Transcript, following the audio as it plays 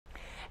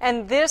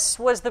And this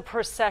was the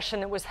procession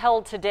that was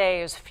held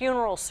today as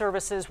funeral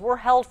services were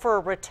held for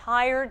a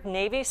retired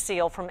Navy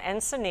SEAL from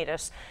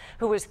Encinitas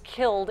who was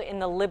killed in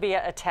the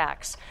Libya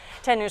attacks.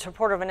 10 News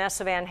reporter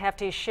Vanessa Van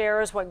Hefty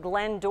shares what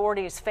Glen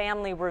Doherty's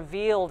family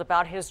revealed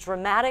about his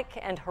dramatic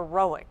and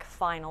heroic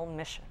final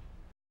mission.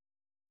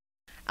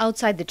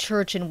 Outside the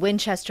church in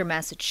Winchester,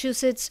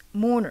 Massachusetts,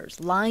 mourners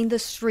lined the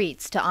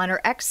streets to honor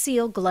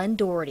ex-SEAL Glen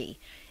Doherty.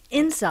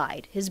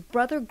 Inside, his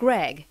brother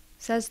Greg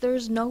says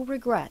there's no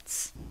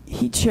regrets.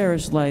 He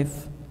cherished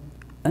life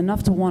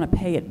enough to want to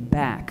pay it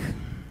back.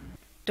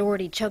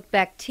 Doherty choked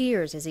back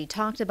tears as he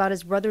talked about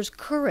his brother's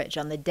courage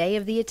on the day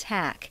of the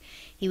attack.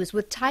 He was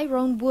with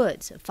Tyrone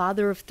Woods, a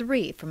father of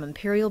 3 from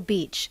Imperial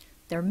Beach.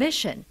 Their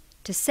mission,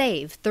 to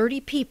save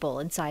 30 people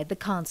inside the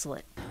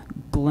consulate.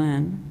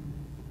 Glen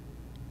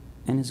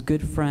and his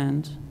good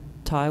friend,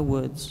 Ty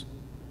Woods,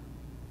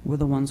 were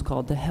the ones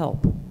called to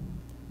help.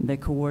 They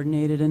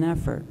coordinated an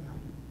effort.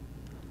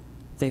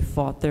 They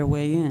fought their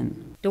way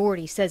in.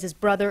 Doherty says his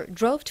brother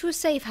drove to a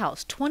safe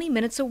house 20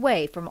 minutes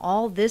away from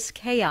all this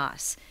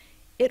chaos.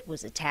 It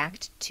was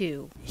attacked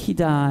too. He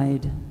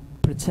died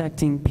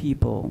protecting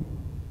people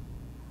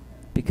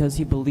because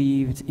he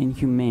believed in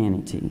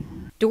humanity.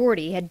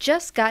 Doherty had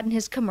just gotten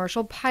his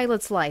commercial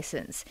pilot's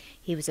license.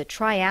 He was a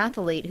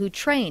triathlete who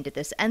trained at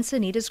this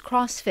Encinitas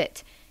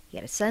CrossFit. He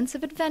had a sense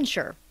of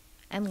adventure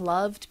and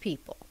loved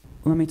people.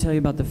 Let me tell you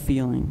about the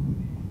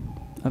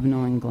feeling of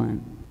knowing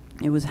Glen.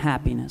 It was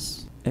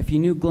happiness. If you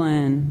knew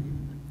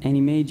Glen and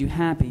he made you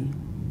happy,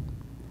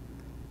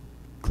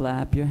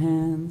 clap your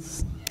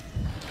hands.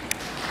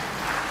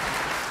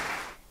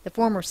 The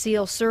former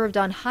SEAL served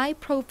on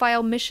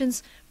high-profile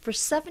missions for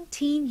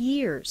 17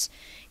 years,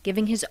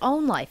 giving his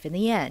own life in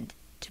the end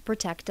to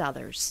protect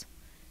others.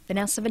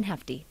 Vanessa Van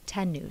Hefty,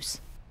 10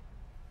 News.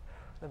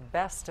 The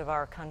best of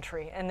our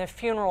country, and the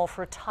funeral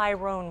for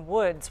Tyrone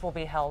Woods will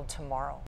be held tomorrow.